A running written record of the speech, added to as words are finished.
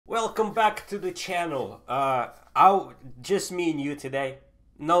Welcome back to the channel. I'll just me and you today.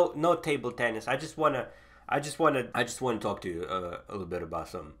 No table tennis. I just wanna talk to you a little bit about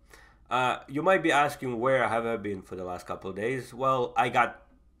something. You might be asking where have I been for the last couple of days. Well, I got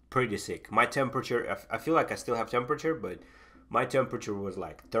pretty sick. My temperature, I feel like I still have temperature, but my temperature was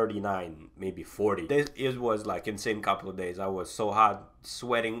like 39, maybe 40. This it was like insane couple of days. I was so hot,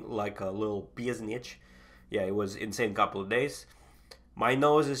 sweating like a little biznitch. Yeah, it was insane couple of days. My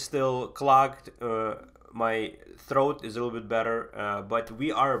nose is still clogged. My throat is a little bit better, but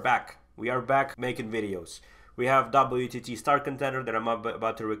we are back. We are back making videos. We have WTT Star Contender that I'm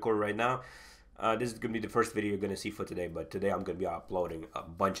about to record right now. This is gonna be the first video you're gonna see for today, but today I'm gonna be uploading a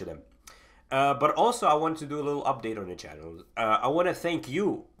bunch of them. But also, I want to do a little update on the channel. I want to thank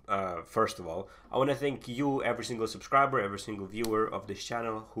you, first of all. I want to thank you, every single subscriber, every single viewer of this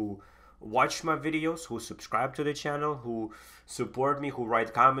channel who watch my videos, who subscribe to the channel, who support me, who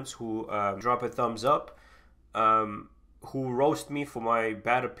write comments, who drop a thumbs up, who roast me for my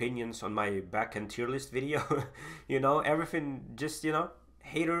bad opinions on my back end tier list video. Everything, just,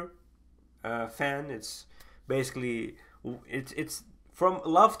 hater, fan. It's basically, it's from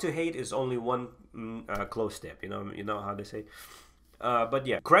love to hate is only one close step. You know how they say. But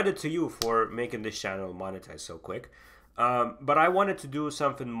yeah, credit to you for making this channel monetize so quick. But I wanted to do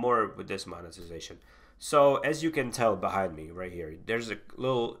something more with this monetization. So as you can tell behind me right here, there's a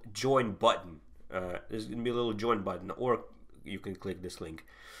little join button. There's gonna be a little join button, or you can click this link.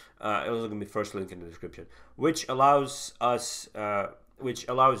 It was gonna be the first link in the description, which allows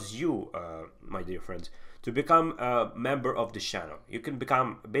you, my dear friends, to become a member of the channel. You can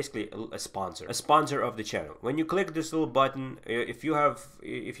become basically a sponsor of the channel. When you click this little button, if you have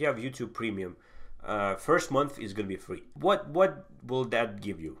YouTube Premium, first month is gonna be free. What will that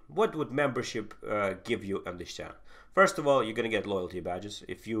give you? What would membership give you on this channel? First of all, you're gonna get loyalty badges.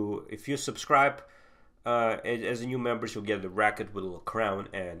 If you subscribe as a new member, you'll get the racket with a little crown,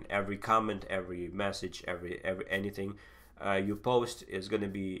 and every comment, every message, every anything you post is gonna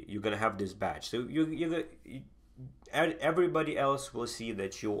be, you're gonna have this badge. So everybody else will see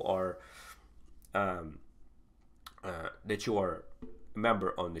that you are a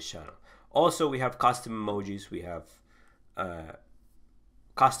member on this channel. Also, we have custom emojis. We have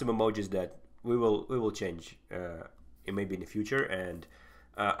custom emojis that we will change maybe in the future. And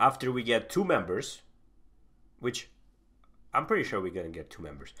after we get 2 members, which I'm pretty sure we're gonna get 2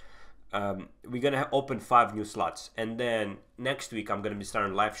 members, we're gonna open 5 new slots. And then next week I'm gonna be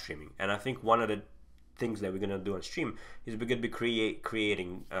starting live streaming. And I think one of the things that we're gonna do on stream is we're gonna be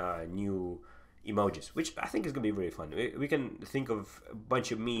creating new emojis, which I think is gonna be very fun. We can think of a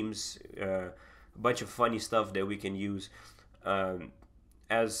bunch of memes, a bunch of funny stuff that we can use.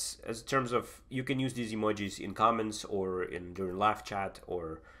 As terms of, you can use these emojis in comments or during live chat,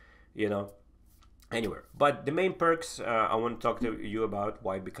 or anywhere. But the main perks I want to talk to you about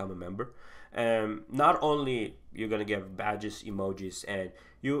why become a member. Not only you're gonna get badges, emojis, and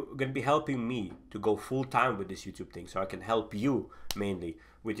you're gonna be helping me to go full time with this YouTube thing, so I can help you mainly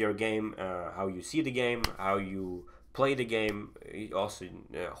with your game, how you see the game, how you play the game. Also,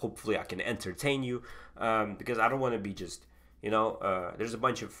 hopefully I can entertain you, because I don't want to be just, there's a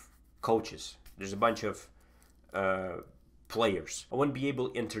bunch of coaches, there's a bunch of players. I want to be able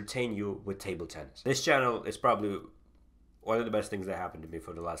to entertain you with table tennis. This channel is probably one of the best things that happened to me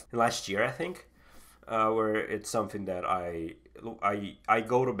for the last year, I think, where it's something that I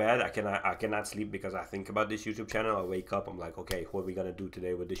go to bed, I cannot sleep because I think about this YouTube channel. I wake up, I'm like, okay, what are we gonna do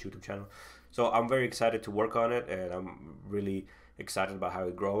today with this YouTube channel? So I'm very excited to work on it, and I'm really excited about how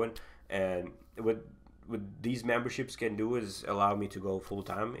it's growing. And what these memberships can do is allow me to go full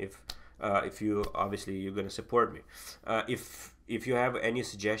time if you obviously you're gonna support me. If you have any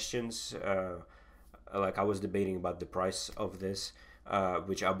suggestions, like I was debating about the price of this,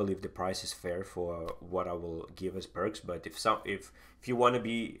 which I believe the price is fair for what I will give as perks. But if you want to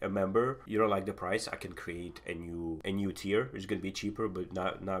be a member, you don't like the price, I can create a new tier. It's gonna be cheaper, but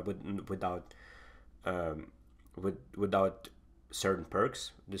not without certain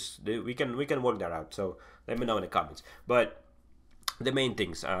perks. We can work that out. So let me know in the comments. But the main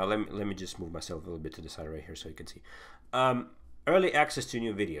things, let me just move myself a little bit to the side right here so you can see. Early access to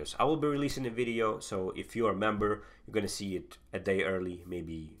new videos. I will be releasing a video, so if you're a member, you're gonna see it a day early,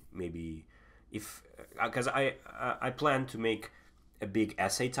 maybe if because I plan to make a big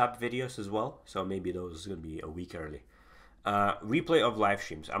essay type videos as well, so maybe those are gonna be a week early. Replay of live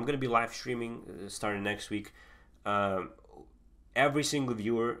streams. I'm gonna be live streaming starting next week. Every single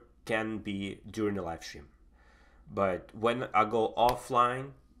viewer can be during the live stream, but when I go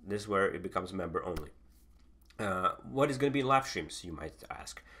offline, this is where it becomes member only. What is going to be in live streams, you might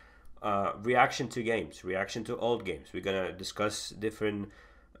ask? Reaction to games, reaction to old games. We're going to discuss different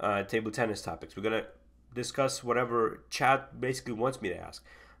table tennis topics. We're going to discuss whatever chat basically wants me to ask.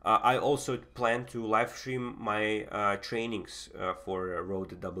 I also plan to live stream my trainings for Road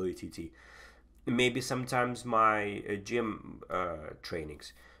to WTT. Maybe sometimes my gym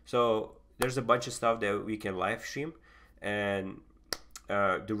trainings. So there's a bunch of stuff that we can live stream, and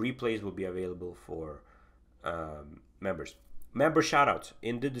the replays will be available for members. Member shoutouts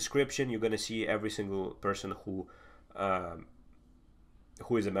in the description. You're gonna see every single person who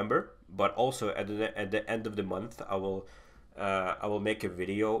is a member. But also at the end of the month, I will make a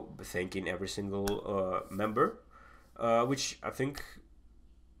video thanking every single member, which I think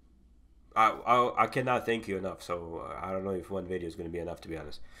I cannot thank you enough. So I don't know if one video is going to be enough, to be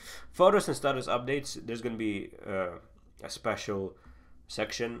honest. Photos and status updates. There's going to be a special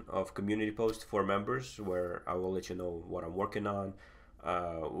section of community posts for members where I will let you know what I'm working on,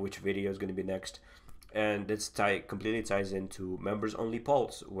 which video is going to be next, and this completely ties into members only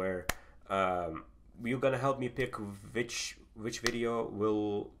polls where you're gonna help me pick which video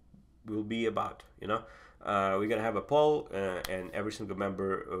will be about. We're gonna have a poll, and every single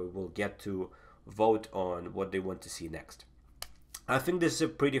member will get to vote on what they want to see next. I think this is a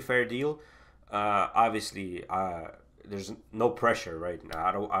pretty fair deal. Obviously, there's no pressure, right?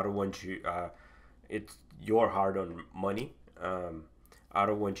 I don't want you. It's your hard-earned money. I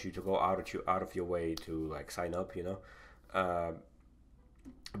don't want you to go out of your way to like sign up.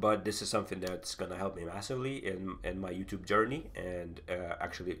 But this is something that's gonna help me massively in my YouTube journey, and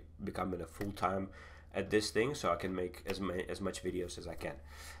actually becoming a full time at this thing, so I can make as much videos as I can.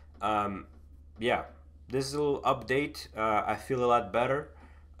 Yeah, this little update. I feel a lot better,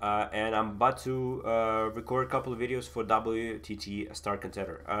 and I'm about to record a couple of videos for WTT Star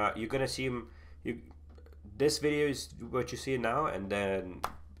Contender. You're gonna see him. This video is what you see now, and then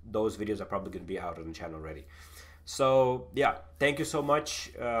those videos are probably gonna be out on the channel already. So yeah, thank you so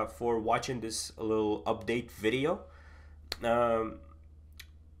much for watching this little update video.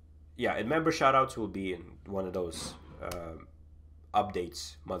 Yeah, and member shoutouts will be in one of those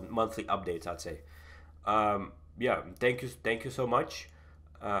updates, monthly updates, I'd say. Yeah, thank you so much.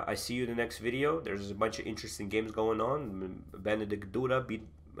 I see you in the next video. There's a bunch of interesting games going on. Benedict Duda beat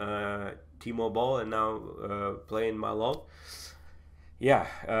Timo Boll and now playing Malone. Yeah,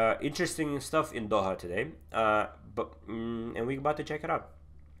 interesting stuff in Doha today. And we're about to check it out.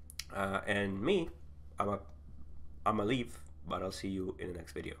 And me, I'm a leave, but I'll see you in the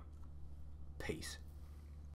next video. Peace.